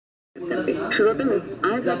श्रोते,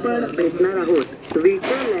 आज आपण भेटणार आहोत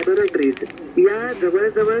विको लॅबोरेटरीज या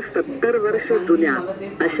जवळजवळ 70 वर्ष जुन्या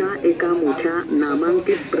अशा एका मोठ्या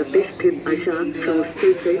नामांकित प्रतिष्ठित अशा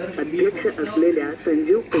संस्थेचे अध्यक्ष असलेल्या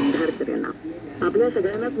संजीव पेंढारकर यांना. आपल्या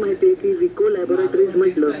सगळ्यांनाच माहिती आहे की विको लॅबोरेटरीज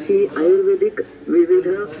म्हटलं की आयुर्वेदिक विविध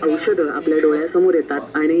औषधं आपल्या डोळ्यासमोर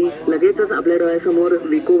येतात आणि लगेचच आपल्या डोळ्यासमोर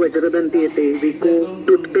विको वज्रदंती येते, विको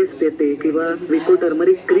टूथपेस्ट येते किंवा विको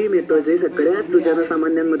टर्मरिक क्रीम येतं, जे सगळ्यात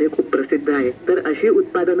जनसामान्यांमध्ये खूप प्रसिद्ध आहे. तर अशी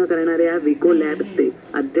उत्पादनं करणाऱ्या विको लॅबचे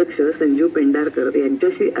अध्यक्ष संजीव पेंढारकर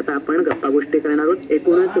यांच्याशी आता आपण गप्पा गोष्टी करणार आहोत.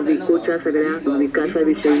 एकूणच विकोच्या सगळ्या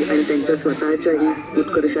विकासाविषयी आणि त्यांच्या स्वतःच्याही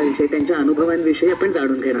उत्कर्षाविषयी, त्यांच्या अनुभवांविषयी आपण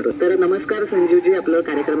जाणून घेणार आहोत. तर नमस्कार संजीवजी, आपलं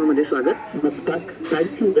कार्यक्रमामध्ये स्वागत. नमस्कार.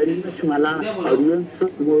 Thank you very much. मला ऑडियन्स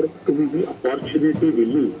समोर तुम्ही जी अपॉर्च्युनिटी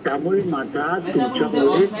दिली त्यामुळे माझा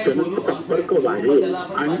तुमच्यामुळे जनसंपर्क वाढेल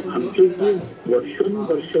आणि आमचे जे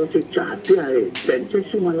वर्षानुवर्षाचे चाहते आहेत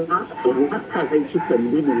त्यांच्याशी मला संवाद साधायची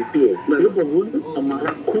संधी मिळते. हे बघून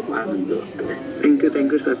मला खूप आनंद वाटतोय.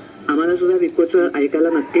 Thank you sir. आम्हाला सुद्धा विकोचं ऐकायला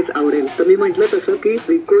नक्कीच आवडेल. तर मी म्हटलं तसं की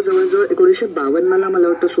विको जवळजवळ 1952 मला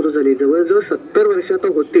वाटतं सुरू झाली. जवळजवळ 70 वर्ष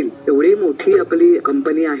तर होतील. एवढी मोठी आपली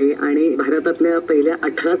कंपनी आहे आणि भारतातल्या पहिल्या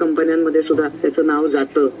 18 कंपन्यांमध्ये सुद्धा त्याचं नाव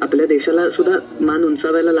जातं. आपल्या देशाला सुद्धा मान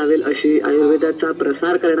उंचावायला लावेल अशी आयुर्वेदाचा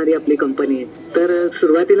प्रसार करणारी आपली कंपनी आहे. तर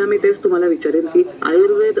सुरुवातीला मी तेच तुम्हाला विचारेन की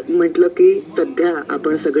आयुर्वेद म्हटलं की सध्या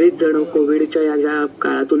आपण सगळीच जण कोविडच्या या ज्या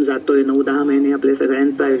काळातून जातोय, 9-10 महिने आपल्या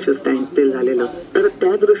सगळ्यांचं आयुष्य स्टँड स्टिल झालेलं. तर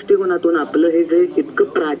त्या दृष्टिकोनातून आपलं हे जे इतकं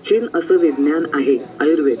प्राचीन असं विज्ञान आहे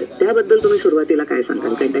आयुर्वेद, त्याबद्दल तुम्ही सुरुवातीला काय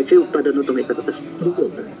सांगाल? काय त्याची उत्पादनं तुम्ही करत असता?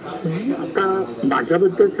 आता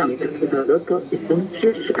माझ्याबद्दल सांगायचं झालं तर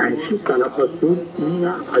 1986 सालापासून मी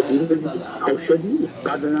या आयुर्वेदिक औषधी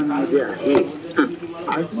उत्पादनांमध्ये आहे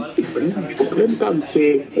आणि जोपर्यंत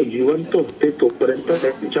आमचे जिवंत होते तोपर्यंत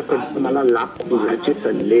त्यांच्याकडून मला लाख मुलाचे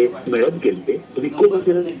सल्ले मिळत गेले. विको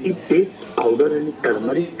वगैरे पेस्ट पावडर आणि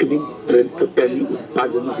टर्मरिक क्रीम पर्यंत त्यांनी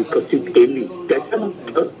उत्पादनं विकसित केली.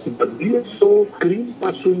 त्याच्यानंतर WSO क्रीम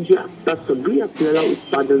पासून जी आता सगळी आपल्याला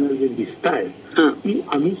उत्पादनं जे दिसत आहेत ती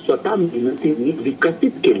आम्ही स्वतः मेहनतीने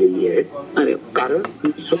विकसित केलेली आहेत. कारण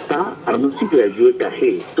मी स्वतः फार्मसी ग्रॅज्युएट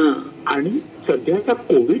आहे आणि सध्याच्या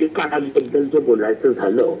कोविड काळाबद्दल जर बोलायचं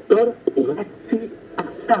झालं तर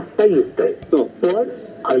आता येत आहे. पण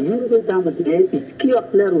आयुर्वेदामध्ये इतकी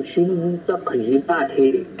आपल्या ऋषीमुनींचा खजिना आहे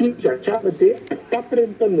की ज्याच्यामध्ये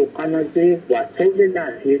आतापर्यंत लोकांना जे वाचवलेलं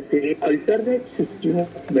आहे ते अल्टरनेट सिस्टीम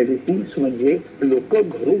ऑफ मेडिसिन्स, म्हणजे लोक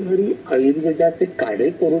घरोघरी आयुर्वेदाचे काढे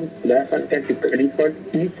करून आपल्यासारख्या ठिकाणी पण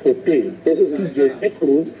पीत होते की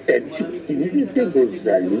जेणेकरून त्यांची इम्युनिटी बूस्ट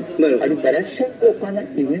झाली आणि बऱ्याचशा लोकांना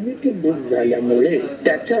इम्युनिटी बूस्ट झाल्यामुळे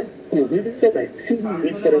त्याच्या कोविडचं व्हॅक्सिन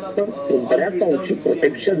मिळेपर्यंत बऱ्याच अंशी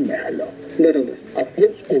प्रोटेक्शन मिळालं. बरोबर.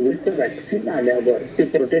 आपलेच कोविडचं व्हॅक्सिन आल्यावर ते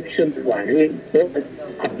प्रोटेक्शन वाढेल तर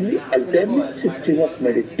आपली अल्टरनेट सिस्टीम ऑफ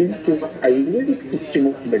मेडिसिन किंवा आयुर्वेदिक सिस्टीम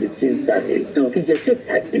ऑफ मेडिसिन्स आहे की ज्याचे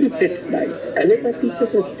साईड इफेक्ट नाही. ॲलोपॅथीच्या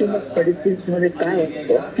सिस्टीम ऑफ मेडिसिन्स मध्ये काय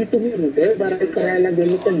असतं की तुम्ही हृदय बरा करायला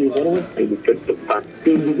गेले तर लिव्हरवर साईड इफेक्ट होतात,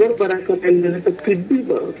 लिव्हर बरा करायला गेले तर किडनी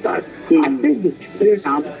होतात. असे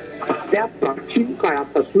दुष्परिणाम आपल्या प्राचीन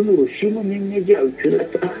काळापासून ऋषीमुनींनी जे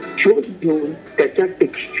औषधाचा शोध घेऊन त्याच्या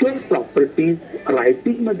टेक्स्च्युअल प्रॉपर्टीज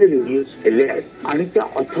रायटिंग मध्ये रिव्ह्यूज केले आहेत आणि त्या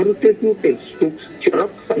ऑथॉरिटेटिव्ह टेक्स्टबुक्स चरक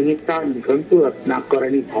संहिता, निघंटू रत्नाकर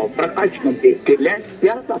आणि भावप्रकाश मध्ये केल्या,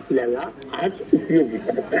 त्याच आपल्याला आज उपयोगी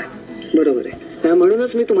पडतात. बरोबर आहे.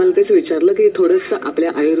 म्हणूनच मी तुम्हाला तेच विचारलं की थोडस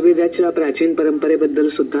आपल्या आयुर्वेदाच्या प्राचीन परंपरेबद्दल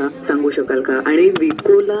सुद्धा सांगू शकाल का? आणि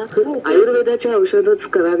विकोला आयुर्वेदाच्या औषधच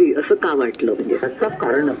करावी असं का वाटलं? म्हणजे त्याचं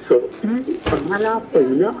कारण असं की आम्हाला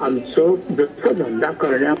पहिलं आमचं जसं धंदा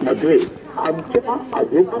करण्यामध्ये आमच्या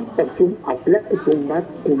आजोबांपासून आपल्या कुटुंबात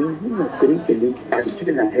कोणीही नोकरी केली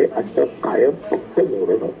पाहिजे नाही असं कायम फक्त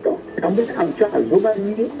धोरण होतं. त्यामुळे आमच्या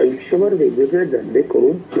आजोबांनी आयुष्यभर वेगवेगळे धंदे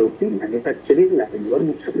करून शेवटी मॅन्युफॅक्चरिंग लाईनवर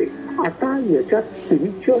घुसले. आता याच्यात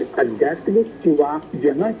स्पिरिच्युअल, आध्यात्मिक किंवा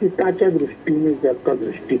जनहिताच्या दृष्टीने जर का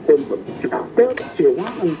दृष्टिकोन बघितला तर जेव्हा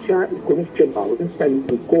आमच्या 1952 साली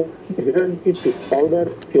विको विरंची टूथ पावडर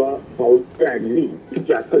किंवा पावडर आणली की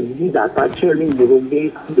ज्यातही दाताची आणि निरोगी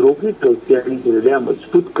ठेवते आणि हिरड्या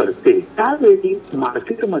मजबूत करते, त्यावेळी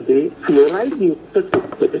मार्केटमध्ये फ्लोराईड युक्त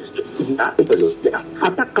टूथपेस्ट बनवल्या.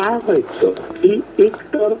 आता काय व्हायचं की एक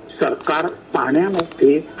तर सरकार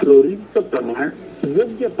पाण्यामध्ये फ्लोरीनचं प्रमाण,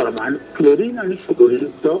 योग्य प्रमाण फ्लोरीन आणि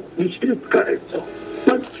क्लोरीनचं मिश्रित करायचं.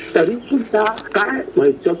 पण तरी सुद्धा काय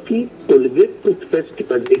व्हायचं की कोलगेट टूथपेस्ट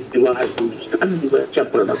मध्ये किंवा हिंदुस्तान लिव्हरच्या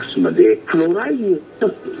प्रोडक्ट्स मध्ये फ्लोराईड युक्त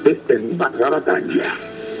टूथपेस्ट त्यांनी बाजारात आणल्या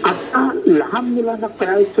आता लहान मुलांना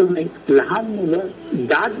कळायचं नाही, लहान मुलं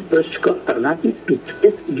दात ब्रश करताना ती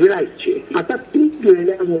टूथपेस्ट गिळायची. आता ती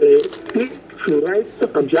गिळल्यामुळे ती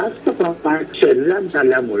फ्लोराईडचं जास्त प्रमाणात शरीरात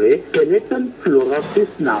झाल्यामुळे स्केलेटन फ्लोरोसिस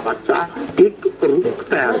नावाचा एक रोग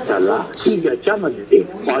तयार झाला की ज्याच्यामध्ये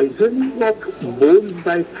poisoning of bones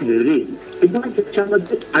bye fluorine किंवा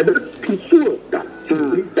ज्याच्यामध्ये अडल्ट टिश्यू होता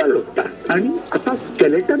होता आणि असा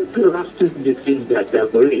स्केलेटन फ्लोरोसिस डिसीज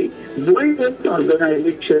झाल्यामुळे वर्ल्ड हेल्थ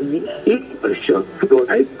ऑर्गनायझेशनने 1 वर्ष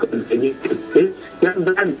फ्लोराईड कंटेनिंग टूथपेस्ट या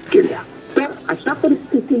बॅन केल्या. तर अशा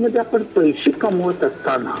परिस्थितीमध्ये आपण पैसे कमवत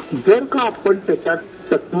असताना जर का आपण त्याच्यात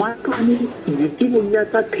तत्माक आणि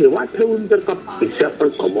नीतिमूल्याचा ठेवा ठेवून जर का पैसे आपण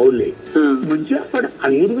कमवले म्हणजे आपण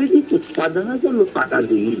आयुर्वेदिक उत्पादनं जर लोकांना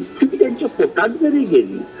दिली ती त्यांच्या पोटात जरी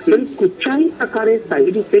गेली तरी कुठच्याही प्रकारे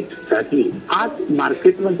साईड इफेक्ट साठी आज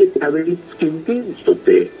मार्केटमध्ये त्यावेळी स्किन टिन्स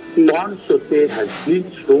होते, बॉन्ड्स होते,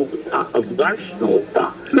 हॅझलिन्स होता, अफगाण होता.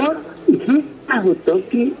 तर हे काय होतं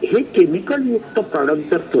की हे केमिकल युक्त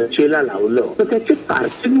प्रॉडक्ट जर त्वचेला लावलं तर त्याचे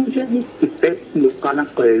कार्सिनोजेनिक इफेक्ट लोकांना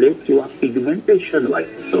कळले किंवा पिगमेंटेशन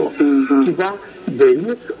व्हायचं किंवा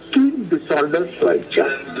वेरियस स्किन डिसऑर्डर्स व्हायच्या.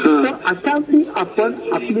 तर अशा वेळी आपण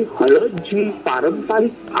आपली हळद जी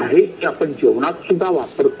पारंपरिक आहे ती आपण जेवणात सुद्धा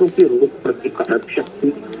वापरतो की रोग प्रतिकारक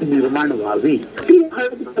शक्ती निर्माण व्हावी, ती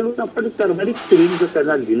हळद घालून आपण टर्मरिक क्रीम जर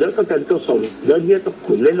त्यांना दिलं तर त्यांचं सौंदर्य तर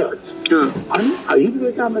खुलेलंच. आणि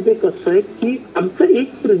आयुर्वेदामध्ये कसं आहे की आमचं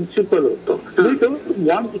एक प्रिन्सिपल होतं, we don't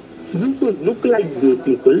want you to look like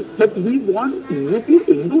beautiful, but we want you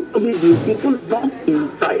to be beautiful from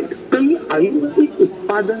inside. काही आयुर्वेदिक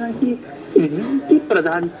उत्पादनं ही इम्युनिटी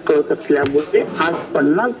प्रदान करत असल्यामुळे आज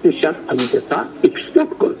 50 देशात आम्ही त्याचा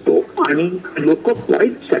एक्सपोर्ट करतो आणि लोक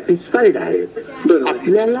क्वाईट सॅटिस्फाईड आहेत.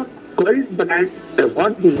 आपल्याला कल्ट ब्रँड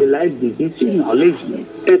अवॉर्ड दिलेला आहे बीबीसी नॉलेजने.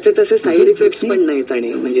 त्याचे तसे साईड इफेक्ट पण नाहीत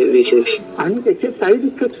आणि म्हणजे विशेष आणि त्याचे साईड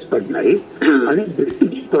इफेक्ट पण नाहीत. आणि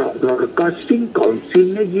ब्रिटिश ब्रॉडकास्टिंग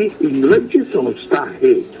काउन्सिलने जी इंग्लंडची संस्था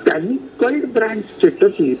आहे त्यांनी कल्ट ब्रँड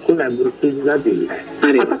स्टेटस लिको लॅबोरेटरीजला दिला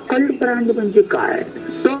आहे. आता कल्ट ब्रँड म्हणजे काय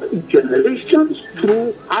तर जनरेशन थ्रू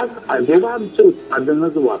आज आजोबा आमचे उत्पादनं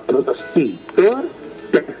जर वापरत असतील तर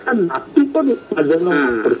त्याचा नातू पण उत्पादनं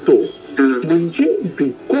वापरतो. म्हणजे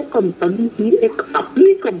विको कंपनी ही एक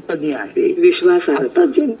आपली कंपनी आहे. विश्वास आता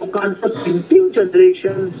जे लोकांचं 3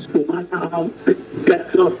 जनरेशन तुम्हाला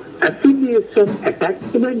त्याचं ऍफिलिएशन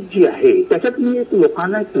अटॅचमेंट जी आहे त्याच्यात मी एक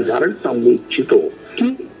लोकांना एक उदाहरण सांगू इच्छितो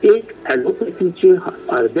की एक ऍलोपॅथीचे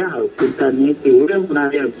अर्ध्या हळकुंडाने तेवढे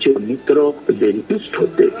होणारे आमचे मित्र डेंटिस्ट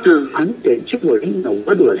होते आणि त्यांचे वडील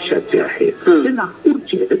 90 वर्षाचे आहेत. ते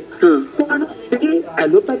नागपूरचे आहेत. पण ते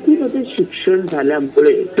ऍलोपॅथीमध्ये शिक्षण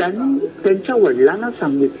झाल्यामुळे त्यांनी त्यांच्या वडिलांना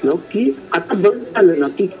सांगितलं की आता बंद झालं ना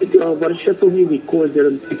की वर्ष तुम्ही विको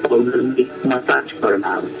जरंती पावडर मसाज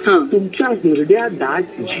करणार, तुमच्या हिरड्या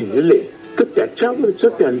दाट झिजले तर त्याच्यावरच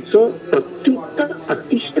त्यांचं प्रत्युत्तर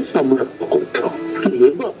अतिशय समर्पक होतं की हे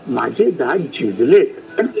बघ माझे दात झिजलेत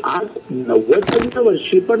पण आज 90व्या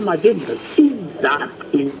वर्षी पण माझे नक्की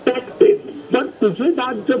दात इंटॅक्ट आहेत. पण तुझे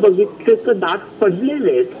दात जर बघितले तर दात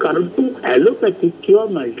पडलेले आहेत कारण तू ऍलोपॅथिक किंवा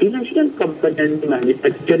मल्टीनॅशनल कंपन्यांनी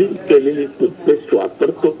मॅन्युफॅक्चरिंग केलेली टूथपेस्ट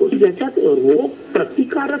वापरतो ज्याच्यात रोग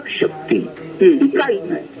प्रतिकारक शक्ती ती काही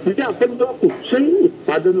नाही. म्हणजे आपण जेव्हा कुठचंही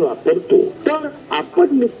उत्पादन वापरतो तर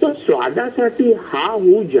आपण नुसतं स्वादासाठी हा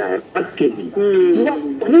हो जाहिरात केली किंवा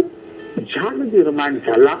खूप झाड निर्माण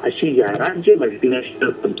झाला अशी जाहिरात जे मल्टीनॅशनल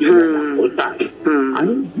कंपन्या होत आहे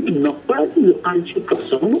आणि नकळत लोकांची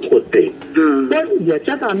फसवणूक होते. पण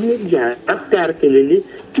याच्यात आम्ही एक जाहिरात तयार केलेली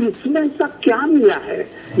की इसमें ऐसा क्या मिला है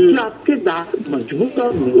की आपके दात मजबूत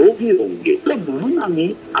और निरोगी होंगे. तर म्हणून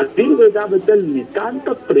आम्ही आयुर्वेदाबद्दल नितांत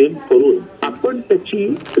प्रेम करून आपण त्याची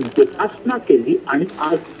जोपासना केली आणि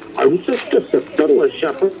आज 68-70 वर्ष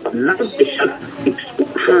आपण 50 देशात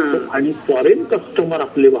एक्सपोर्ट करतो आणि फॉरेन कस्टमर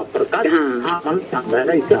आपले वापरतात. हा मला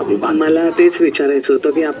सांगायला इथे अभिमान. मला तेच विचारायचं होतं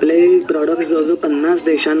की आपले प्रॉडक्ट जवळजवळ 50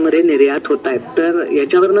 देशांमध्ये निर्यात होत आहेत. तर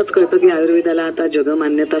याच्यावरूनच कळतं की आयुर्वेदाला आता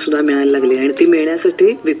जगमान्यता सुद्धा मिळायला लागली आणि ती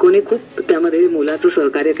मिळण्यासाठी विकोने खूप त्यामध्ये मोलाचं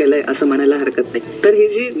सहकार्य केलंय असं म्हणायला हरकत नाही. तर ही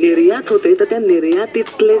जी निर्यात होते तर त्या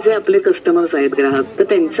निर्यातीतले जे आपले कस्टमर्स आहेत ग्राहक तर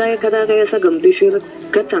त्यांचा एखादा काही असा गमतीशीर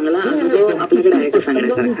का चांगला अनुभव आपल्याकडे आहे का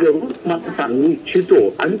सांगण्यासारखा? जरूर मला सांगू इच्छितो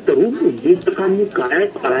आणि तरुण उद्योजकांनी काय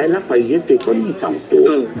करायला पाहिजे ते पण मी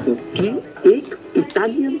सांगतो की एक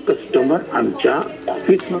इटालियन कस्टमर आमच्या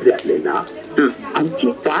ऑफिसमध्ये आलेला.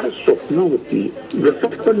 आमची फार स्वप्न होती, जसं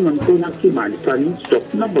आपण म्हणतो ना की माणसाने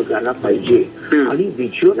स्वप्न बघायला पाहिजे आणि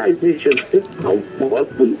व्हिज्युअलायझेशनचे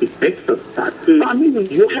पॉवरफुल इफेक्ट असतात. तर आम्ही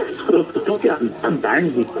व्हिज्युअलाइज करत होतो की आमचा बँड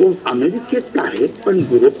विको अमेरिकेत आहे पण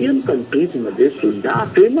युरोपियन कंट्रीज मध्ये सुद्धा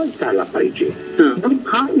फेमस झाला पाहिजे. म्हणून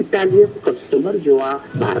हा इटालियन कस्टमर जेव्हा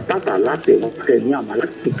भारतात आला तेव्हा त्यांनी आम्हाला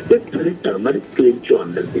कित्येक तरी टर्मरिक क्रीमची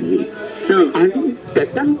ऑर्डर दिली आणि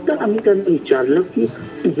त्याच्यानंतर आम्ही त्यांना विचारलं की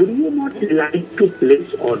would you not like to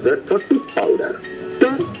place order for tooth powder. तर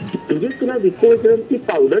म्हणजे तुला विकोजनची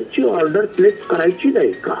पावडरची ऑर्डर प्लेस करायची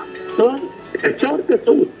नाही का. तर त्याच्यावर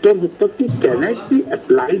त्याचं उत्तर होतं की can it be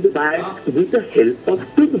applied by with the help of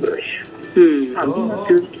toothbrush. आम्ही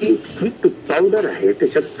म्हटलं की ही टूथ पावडर आहे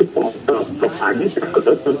त्याच्यात पाणी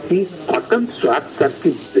टाकलं तर ती कॉटन स्वॅब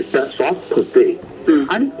सारखी सॉफ्ट होते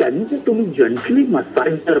आणि त्यांनी जर तुम्ही जंटली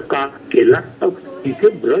मसाज जर का केला तर तिथे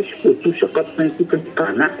ब्रश पोचू शकत नाही की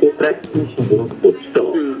कानाकोपऱ्यात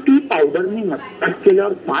पोचतं. ती पावडरनी मसाज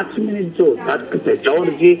केल्यावर 5 मिनिट जो होतात त्याच्यावर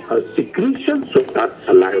जे सिक्रिशन्स होतात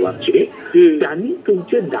सलायवाचे त्यांनी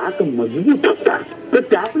तुमचे दात मजबूत होतात. तर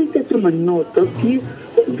त्यावेळी त्याचं म्हणणं होतं की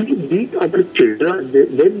we beat our children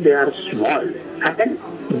when they are small and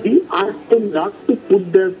we ask them not to put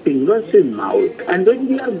their fingers in mouth, and when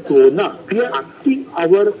we are grown up we are asking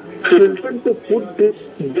our children to put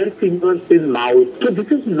their fingers in mouth. So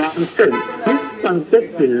this is nonsense. This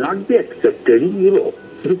concept will not be accepted in Europe.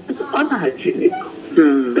 This is unhygienic.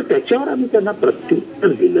 तर त्याच्यावर आम्ही त्यांना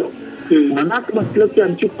प्रत्युत्तर दिलं. मनात म्हटलं की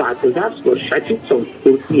आमची 5000 वर्षाची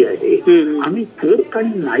संस्कृती आहे. आम्ही फोर्क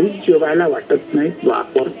आणि नाईफ जेवायला वाटत नाहीत,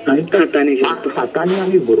 वापरत नाही, हाताने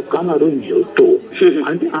आम्ही बुरका मारून जेवतो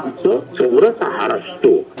आणि आमचं चौरस आहार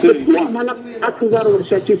असतो. तर तू आम्हाला 5000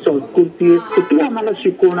 वर्षाची संस्कृती आहे तर तू आम्हाला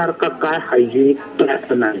शिकवणार का काय हायजेनिक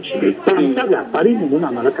अनहायजेनिक. तर आमचा व्यापारी म्हणून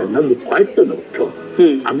आम्हाला त्यांना दुखवायचं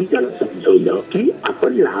नव्हतं. आम्ही त्याला समजवलं की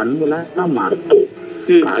आपण लहान मुलांना मारतो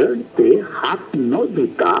कारण ते हात न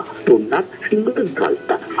धुता तोंडात फिंगर्स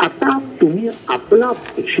घालतात. आता तुम्ही आपला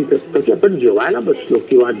अपेक्षित असतं की आपण जेवायला बसलो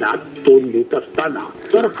किंवा दात तोंड धुत असताना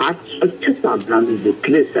तर हात स्वच्छ साबणाने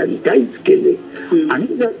धुतले, सॅनिटाईज केले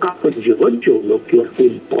आणि जर का आपण जेवण जेवलो किंवा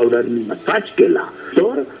फूड पावडरने मसाज केला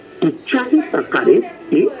तर कुठच्याही प्रकारे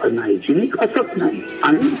ते अनहायजेनिक असत नाही.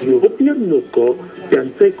 आणि युरोपियन लोक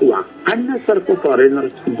त्यांचं एक वाखाणण्यासारखं फॉरेनर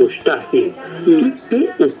गोष्ट आहे की ते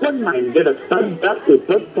ओपन माइंडेड असतात, त्या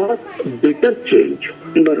ओपन फॉर बेटर चेंज.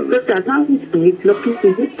 बरोबर. त्यांना मी सांगितलं की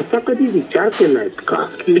तुम्ही असा कधी विचार केलाय का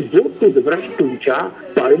की जो टूथब्रश तुमच्या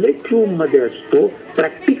टॉयलेट रूम मध्ये असतो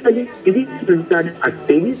प्रॅक्टिकली 30 मिनिटं आणि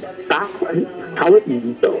 28 तास आणि 58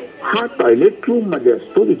 मिनिटं हा टॉयलेट रूम मध्ये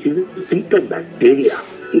असतो which is seat of bacteria.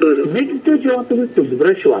 Next जेव्हा तुम्ही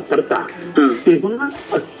टूथब्रश वापरता तेव्हा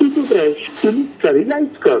टूथब्रश तुम्ही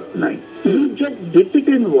स्टरीलाइज करत नाही. You just dip it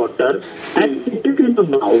in water and put it in the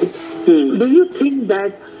mouth. Do you think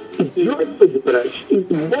that your toothbrush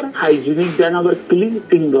is more hygienic than our clean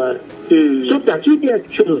finger? So त्याची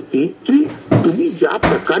reaction होती की तुम्ही ज्या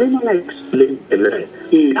प्रकारे मला एक्सप्लेन केलंय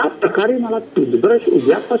त्या प्रकारे मला टूथब्रश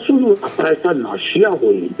उद्यापासून वापरायचा नॉशिया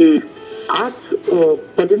होईल. आज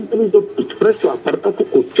पर्यंत मी जो टूथब्रश वापरता तो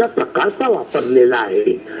कुठच्या प्रकारचा वापरलेला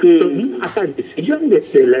आहे तर मी आता डिसिजन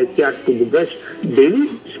घेतलेला आहे की हा टूथब्रश डेली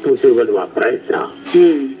डिस्पोजेबल वापरायचा.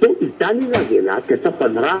 तो इटालीला गेला, त्याचा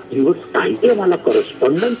 15 दिवस काही आम्हाला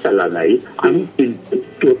करस्पॉन्डन्स आला नाही आणि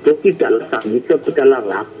होतो की त्याला सांगितलं तर त्याला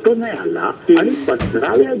राग तो नाही आला आणि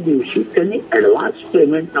 15व्या दिवशी त्यांनी ऍडव्हान्स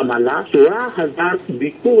पेमेंट आम्हाला 16,000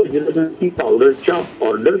 विको वज्रदंती पावडरच्या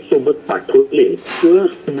ऑर्डर सोबत पाठवले.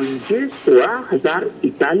 म्हणजे 16,000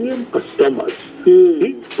 इटालियन कस्टमर्स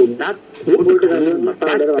ही पुन्हा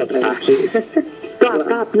तर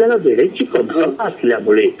आता आपल्याला वेळेची कमतरता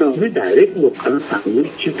असल्यामुळे मी डायरेक्ट लोकांना सांगू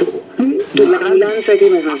इच्छितो की मुलांसाठी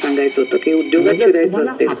मला सांगायचं होतं की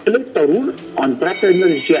उद्योगात आपले तरुण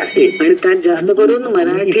ऑन्ट्राप्रेनर्स जे आहेत आणि त्यात जास्त करून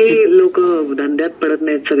मराठी लोक धंद्यात पडत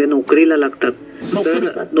नाहीत, सगळे नोकरीला लागतात.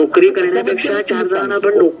 तर नोकरी करण्यापेक्षा 4 जणांना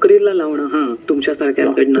आपण नोकरीला लावणं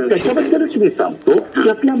तुमच्यासारख्यांकडनं. त्याच्याबद्दलच मी सांगतो की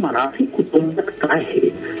आपल्या मराठी कुटुंबात काय आहे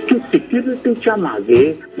की सिक्युरिटीच्या मागे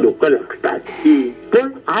लोक लागतात. पण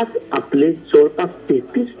आज आपले जवळपास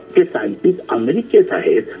 33% सायंटिस्ट अमेरिकेत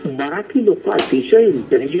आहेत. मराठी लोक अतिशय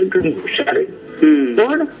इंटेलिजंट आणि हुशार आहेत.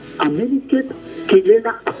 पण अमेरिकेत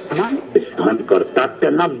केलेला अपमान सहन करतात,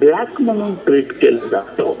 त्यांना ब्लॅक म्हणून ट्रीट केलं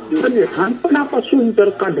जातं. तर लहानपणापासून जर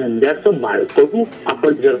का धंद्याचं बाळकडू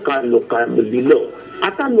आपण जर का लोकांना दिलं,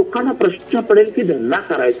 आता लोकांना प्रश्न पडेल की धंदा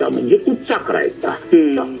करायचा म्हणजे कुठचा करायचा.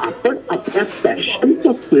 तर आपण आपल्या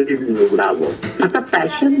पॅशनचं फील्ड निवडावं. आता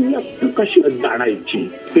पॅशन ही आपण कशी जाणायची,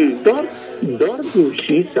 तर दर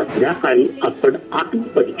दिवशी संध्याकाळी आपण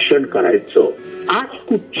आत्मपरीक्षण करायचं. आज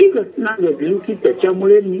कुठची घटना घडली की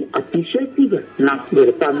त्याच्यामुळे मी अतिशय ती घटना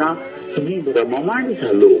घडताना मी भ्रममान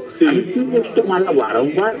झालो आणि ती गोष्ट मला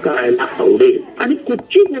वारंवार करायला आवडेल, आणि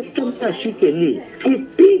कुठची गोष्ट मी अशी केली की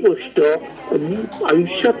ती गोष्ट मी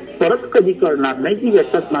आयुष्यात परत कधी करणार नाही, की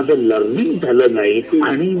याच्यात माझं लर्निंग झालं नाही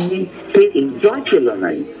आणि मी ते एन्जॉय केलं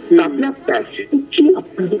नाही. तर आपल्या पॅशनची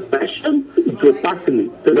आपण जर पॅशन जोपासली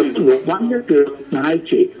तर लोकमान्य टिळक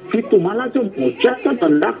म्हणायचे की तुम्हाला जर मोत्याचा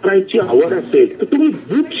धंदा करायची आवड असेल तर तुम्ही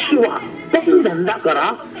दूध शिवा, पण धंदा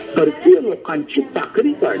करा परकीय लोकांची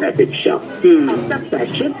चाकरी करण्यापेक्षा. आपल्या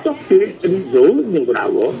पॅशनचं फील्ड त्यांनी जवळ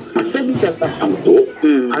निवडावं असं मी त्याला सांगतो.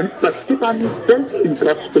 आणि प्रत्येकाने सेल्फ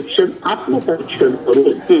इंट्रॉस्पेक्शन, आत्मपरीक्षण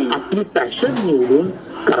करून आपली पॅशन निवडून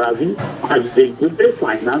करावी. आज वेगवेगळे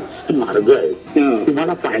फायनान्स मार्ग आहेत.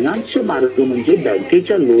 तुम्हाला फायनान्सचे मार्ग म्हणजे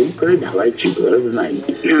बँकेच्या लोन कडे धावायची गरज नाही.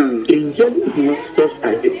 एंजल इन्व्हेस्टर्स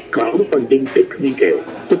आहे, क्राऊड फंडिंग टेक्निक आहे.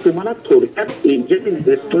 तर तुम्हाला थोडक्यात एंजल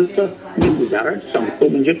इन्व्हेस्टर्सचं मी उदाहरण सांगतो,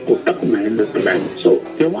 म्हणजे कोटक महिंद्रा बँकचं.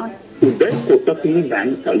 तेव्हा उदय कोटकनी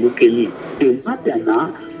बँक चालू केली तेव्हा त्यांना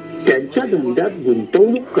त्यांच्या धंद्यात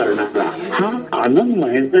गुंतवणूक करणारा हा आनंद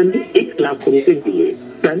महिंद्रांनी 1 लाख रुपये दिले.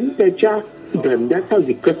 त्यांनी त्याच्या धंद्याचा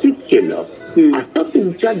विकसित केलं. आता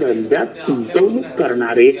तुमच्या धंद्यात गुंतवणूक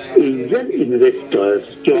करणारे एंजल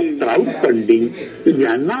इन्व्हेस्टर्स किंवा क्राऊड फंडिंग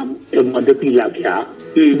यांना मदतीला घ्या.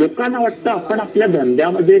 लोकांना वाटतं आपण आपल्या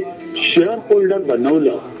धंद्यामध्ये शेअर होल्डर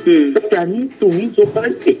बनवलं तर त्यांनी तुम्ही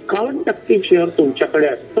जोपर्यंत 51% शेअर तुमच्याकडे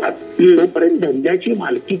असतात तोपर्यंत धंद्याची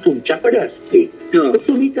मालकी तुमच्याकडे असते. तर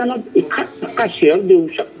तुम्ही त्याला 1% शेअर देऊ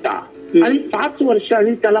शकता आणि 5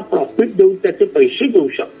 वर्षांनी त्याला प्रॉफिट देऊन त्याचे पैसे घेऊ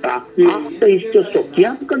शकता. इष्ट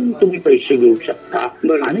स्वकीयांकडून तुम्ही पैसे घेऊ शकता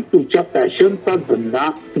आणि तुमच्या पॅशनचा धंदा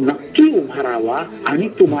नक्की उभारावा आणि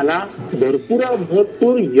तुम्हाला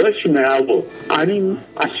भरपूर यश मिळावं, आणि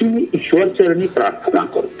अशी मी ईश्वरचरणी प्रार्थना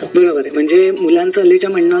करतो. बरोबर आहे. म्हणजे मुलांचं हल्लीच्या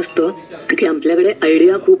म्हणणं असतं की आपल्याकडे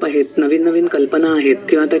आयडिया खूप आहेत, नवीन नवीन कल्पना आहेत,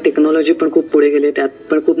 किंवा त्या टेक्नॉलॉजी पण खूप पुढे गेले, त्यात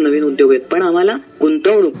पण खूप नवीन उद्योग आहेत, पण आम्हाला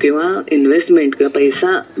गुंतवणूक किंवा इन्व्हेस्टमेंट किंवा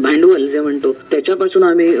पैसा, भांडवल जे म्हणतो त्याच्यापासून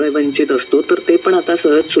आम्ही वंचित असतो. तर ते पण आता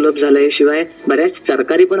सहज सुलभ झालंय. शिवाय बऱ्याच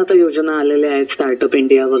सरकारी पण आता योजना आलेल्या आहेत, स्टार्टअप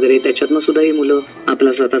इंडिया वगैरे, त्याच्यातनं सुद्धा ही मुलं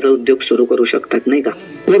आपला स्वतःचा उद्योग सुरू करू शकतात, नाही का?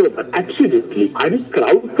 बरोबर, ऍब्सोल्युटली. आणि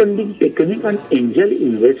क्राऊड फंडिंग टेक्निक आणि एंजल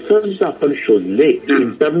इन्व्हेस्टर्स आपण शोधले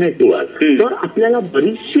इंटरनेटवर तर आपल्याला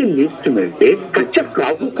बरीचशी लिस्ट मिळते. त्याच्या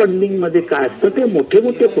क्राऊड फंडिंग मध्ये काय असतं, ते मोठे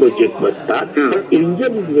मोठे प्रोजेक्ट बसतात. पण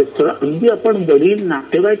एंजल इन्व्हेस्टर अगदी आपण वडील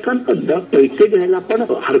नातेवाईकांकडनं पैसे घ्यायला पण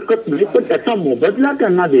हरकत नाही, पण त्याचा मोबदला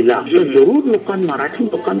त्यांना दिला तर जरूर मराठी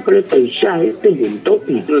लोकांकडे पैसे आहेत ते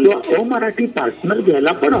गुंतवतील, किंवा अमराठी पार्टनर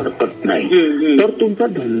घ्यायला पण हरकत नाही. तर तुमचा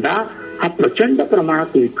धंदा हा प्रचंड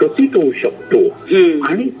प्रमाणात विकसित होऊ शकतो.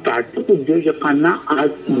 आणि स्टार्टअप उद्योजकांना आज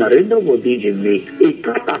नरेंद्र मोदीजींनी 1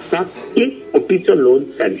 तासात 1 कोटीचं लोन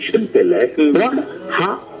सँक्शन केलंय. पण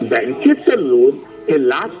हा बँकेचं लोन हे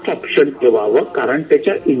लास्ट ऑप्शन ठेवावं, कारण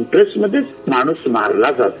त्याच्या इंटरेस्ट मध्येच माणूस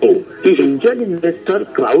मारला जातो. एंजल इन्व्हेस्टर,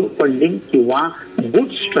 क्राऊड फंडिंग किंवा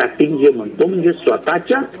बूट स्ट्रॅपिंग जे म्हणतो, म्हणजे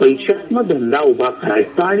स्वतःच्या पैशातनं धंदा उभा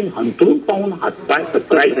करायचा आणि हंतरून पाहून हातपाय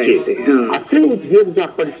पसरायचे, असे उद्योग जर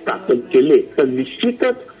आपण स्थापन केले तर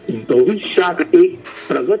निश्चितच भविष्यात एक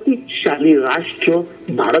प्रगतीशाली राष्ट्र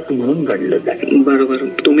भारत म्हणून घडलं जाईल. बरोबर.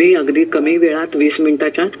 तुम्ही अगदी कमी वेळात 20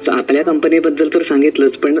 मिनिटाच्या आपल्या कंपनीबद्दल तर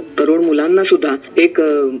सांगितलंच, पण तरुण मुलांना सुद्धा एक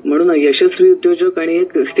म्हणून यशस्वी उद्योजक आणि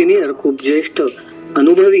एक सिनियर, खूप ज्येष्ठ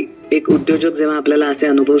अनुभवी एक उद्योजक जेव्हा आपल्याला असे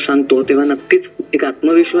अनुभव सांगतो तेव्हा नक्कीच एक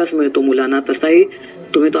आत्मविश्वास मिळतो मुलांना. तसाही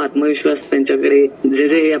तुम्ही तो आत्मविश्वास त्यांच्याकडे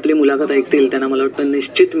जे आपली मुलाखत ऐकतील त्यांना मला वाटतं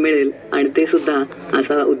निश्चित मिळेल, आणि ते सुद्धा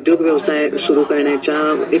असा उद्योग व्यवसाय सुरू करण्याच्या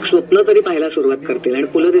एक स्वप्न तरी पाहायला सुरुवात करतील. आणि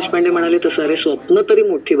पु ल देशपांडे म्हणाले तसं, अरे स्वप्न तरी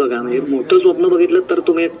मोठी बघा, म्हणजे मोठं स्वप्न बघितलं तर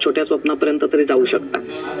तुम्ही छोट्या स्वप्नापर्यंत तरी जाऊ शकता.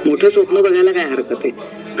 मोठं स्वप्न बघायला काय हरकत आहे.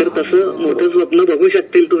 तर तसं मोठं स्वप्न बघू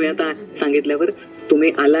शकतील तुम्ही. आता सांगितल्यावर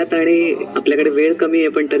तुम्ही आलात आणि आपल्याकडे वेळ कमी आहे,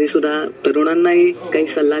 पण तरी सुद्धा तरुणांनाही काही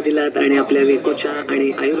सल्ला दिलात आणि आपल्या वेकोच्या आणि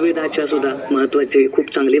आयुर्वेदाच्या सुद्धा महत्वाची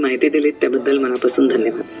खूप चांगली माहिती दिलीत, त्याबद्दल मनापासून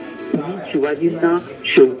धन्यवाद. मी शिवाजींना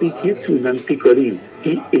शेवटी हीच विनंती करीन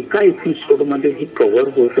की एका एपिसोड मध्ये हे कव्हर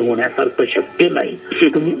होण्यासारखं शक्य नाही.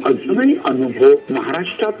 तुम्ही अजूनही अनुभव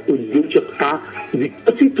महाराष्ट्रात उद्योजकता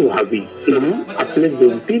विकसित व्हावी म्हणून आपले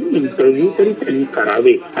 2-3 इंटरव्ह्यू तरी त्यांनी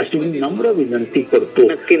करावे अशी मी नम्र विनंती करतो.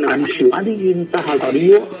 आणि शिवाजींचा हा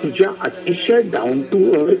ऑडिओ तुझ्या अतिशय डाऊन टू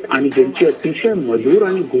अर्थ आणि ज्यांची अतिशय मधुर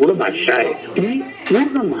आणि गोड भाषा आहे ती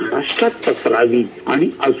पूर्ण महाराष्ट्रात पसरावी. आणि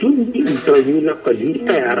अजून मी इंटरव्ह्यूला कधी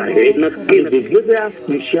तयार आहे. नक्की वेगवेगळ्या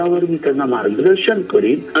विषयावर मी त्यांना मार्गदर्शन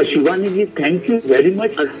करीन. Shivaniji, thank you very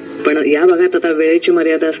much. पण या भागात आता वेळेची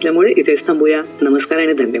मर्यादा असल्यामुळे इथेच थांबूया. नमस्कार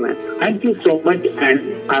आणि धन्यवाद. Thank you so much and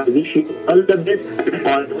I wish you all the best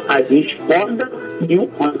and I wish all the new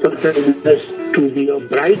entrepreneurs to be a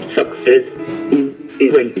bright success in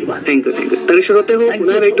 21. Thank you. तर श्रोते हो,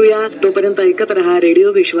 पुन्हा भेटूया. तोपर्यंत ऐकत रहा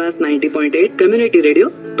रेडिओ विश्वास 90.8 कम्युनिटी रेडिओ.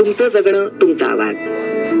 तुमचं जगणं, तुमचा आवाज.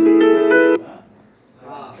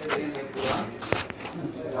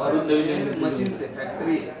 मशीन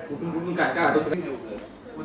फॅक्टरी कुठून काय काय आठवत